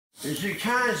Is your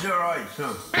cans alright,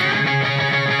 son?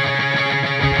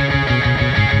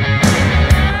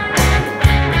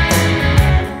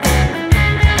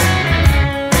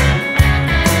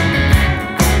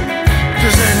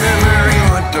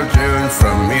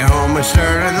 From me home I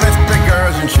started lift the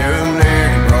girls and shoot them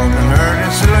there. Broken hearted,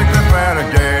 so like the better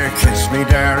day. Kiss me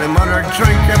darling mother,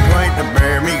 drink a pint to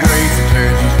bear me grief and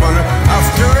tears and sputter.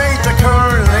 After eat the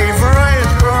corn, leave her eyes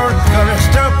grown. Gotta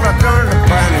stop right down the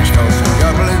bandage coast and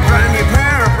gobble his brand new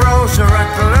pair of bros. So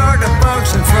rattle all the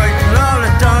bugs and frighten all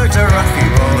the dogs. A Rocky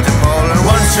Road to Poland.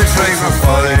 1, 2, 3,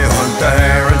 4, 5, hunt the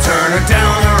hare and turn it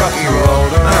down the Rocky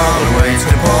Road. And all the ways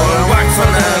to Poland, whack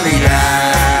for the lead.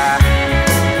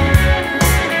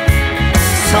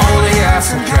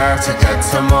 And car to get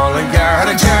to Mullingar. Had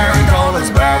a jar in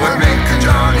Colin's bar with Mick and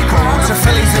Johnny Corn. So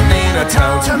Phillies in Nina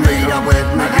town to meet up with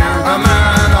MacGowan. A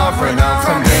man offering out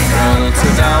from Big Hill to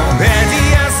down. And he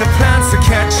has the plans to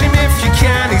catch him if you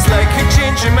can. He's like a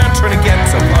ginger man trying to get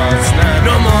to Poznan.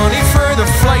 No money for the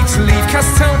flight to leave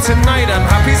Castown tonight. I'm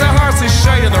happy as a horse is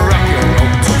shite on the Rockier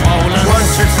Road to Poland.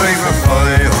 1, 2, 3,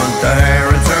 4, 5, hunt the hare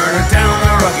and turn it down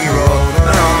the Rocky Road.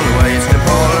 And all the ways to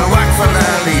Poland, whack for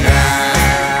Lally down.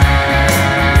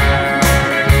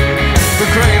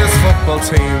 Football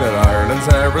team that Ireland's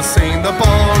ever seen. The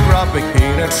ball, Rob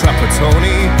McKean and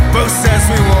Trapattoni. Booth says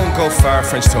we won't go far.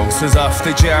 French toast is off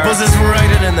the jar. Buzz is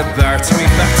riding in the bar to meet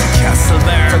back to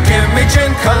Castlebar. Give me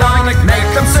gin colonic, make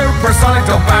them supersonic.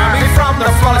 Don't bar me from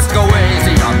their frolics, go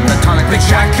easy on the tonic. The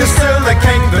Jack is still the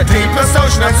king, the deepest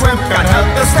ocean I swim. Can't help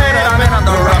the state that I'm in on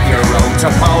the Rockier Road to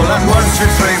Poland. 1, 2,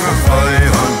 3, 4,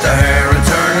 5, hunt the hare and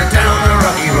turn it down the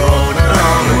Rocky Road. And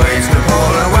all the ways to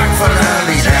Poland, whack for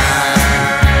Lally down.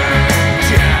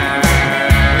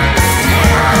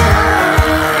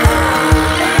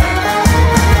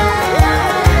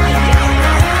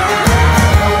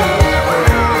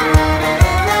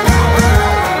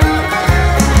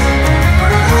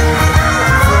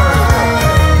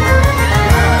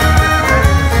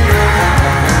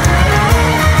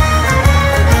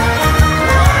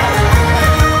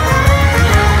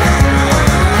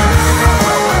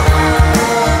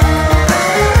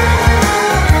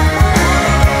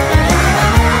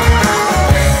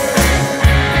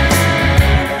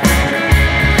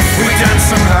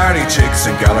 Chicks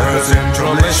and Gallagher's in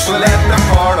Drumlish. We'll let the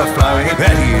porter fly.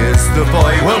 Eddie is the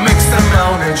boy. We'll mix the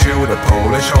Mountain Dew, the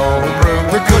Polish homebrew,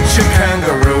 the good chip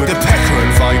kangaroo, the pecker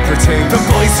and viper team. The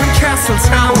boys from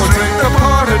Castletown will drink the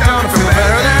porter down. Feel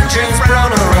better than James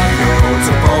Brown on the Rockier Road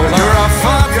to Poland. You're off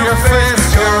of your fist,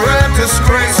 you're at the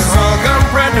screen.